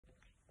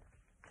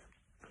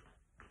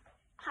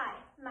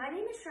my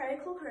name is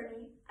Shreya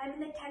Kulkarni. I'm in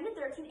the 10 to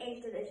 13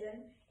 age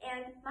division,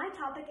 and my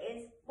topic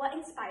is what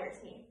inspires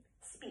me,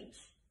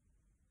 speech.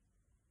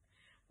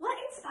 What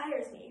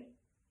inspires me?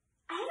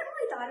 I hadn't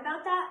really thought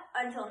about that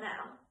until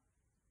now.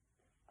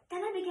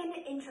 Then I began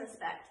to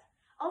introspect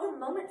all the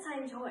moments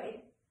I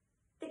enjoyed,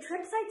 the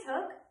trips I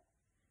took,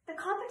 the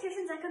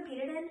competitions I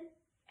competed in,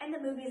 and the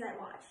movies I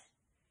watched.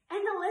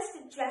 And the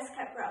list just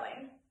kept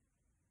growing.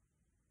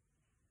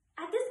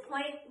 At this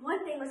point,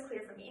 one thing was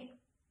clear for me.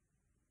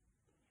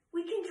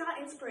 We can draw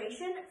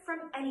inspiration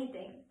from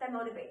anything that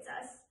motivates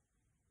us.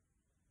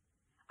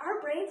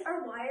 Our brains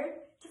are wired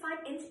to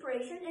find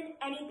inspiration in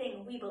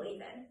anything we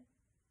believe in.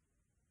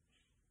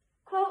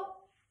 Quote,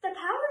 "The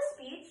power of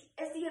speech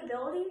is the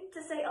ability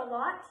to say a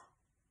lot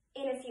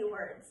in a few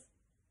words."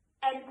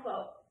 End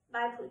quote,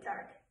 by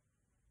Plutarch.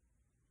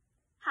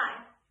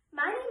 Hi,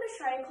 my name is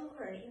Shreya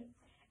Kulkarni,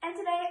 and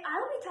today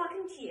I will be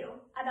talking to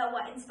you about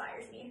what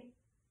inspires me.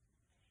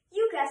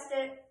 You guessed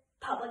it,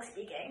 public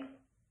speaking.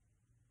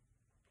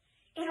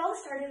 It all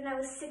started when I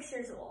was 6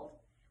 years old,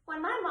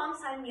 when my mom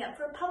signed me up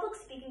for a public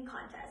speaking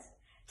contest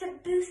to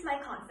boost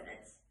my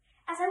confidence,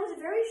 as I was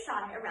very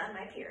shy around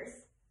my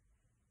peers.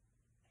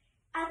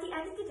 At the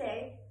end of the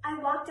day, I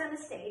walked down the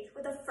stage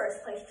with a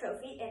first place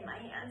trophy in my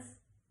hands.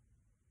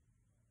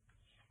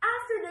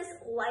 After this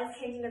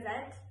life-changing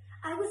event,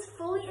 I was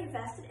fully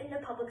invested into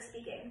public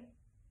speaking.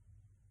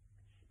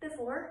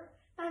 Before,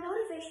 my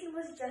motivation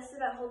was just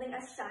about holding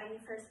a shiny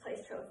first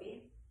place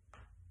trophy.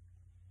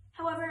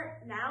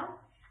 However, now,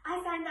 I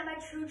find that my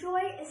true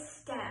joy is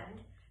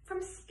stemmed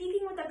from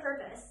speaking with a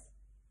purpose.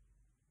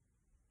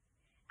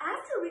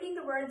 After reading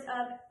the words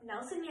of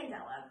Nelson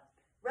Mandela,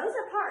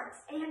 Rosa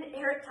Parks, and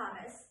Eric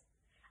Thomas,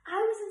 I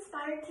was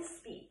inspired to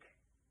speak,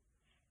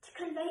 to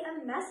convey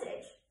a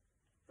message,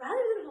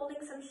 rather than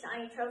holding some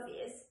shiny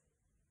trophies.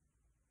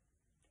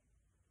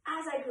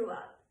 As I grew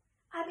up,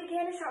 I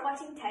began to start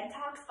watching TED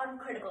Talks on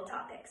critical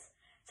topics,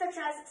 such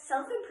as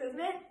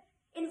self-improvement,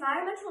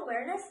 environmental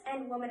awareness,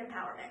 and women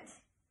empowerment.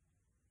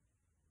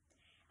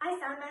 I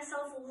found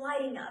myself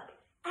lighting up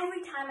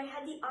every time I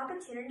had the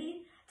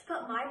opportunity to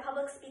put my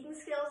public speaking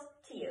skills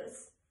to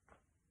use.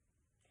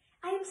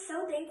 I am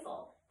so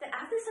thankful that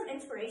after some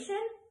inspiration,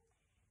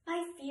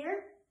 my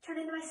fear turned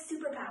into my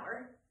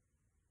superpower.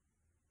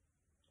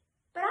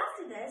 But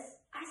after this,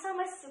 I saw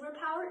my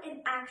superpower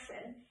in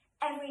action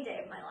every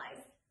day of my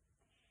life,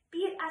 be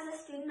it as a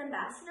student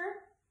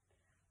ambassador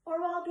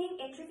or while being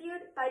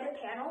interviewed by the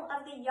panel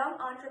of the Young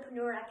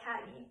Entrepreneur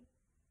Academy,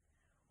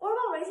 or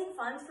while raising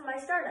funds for my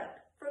startup,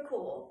 for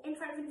Cool, in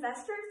front of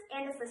investors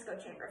and the Frisco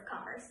Chamber of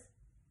Commerce.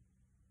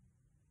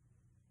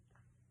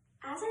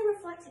 As I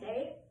reflect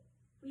today,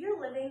 we are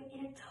living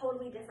in a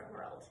totally different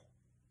world.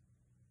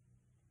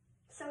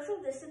 Social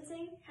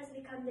distancing has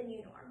become the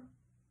new norm,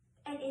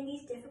 and in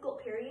these difficult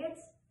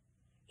periods,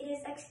 it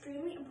is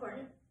extremely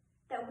important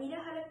that we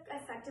know how to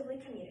effectively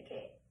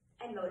communicate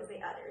and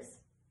motivate others.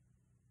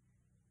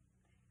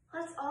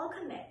 Let's all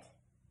commit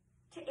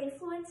to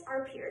influence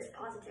our peers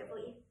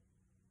positively.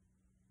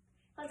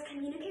 Let's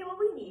communicate what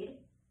we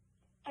need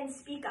and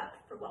speak up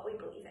for what we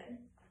believe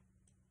in.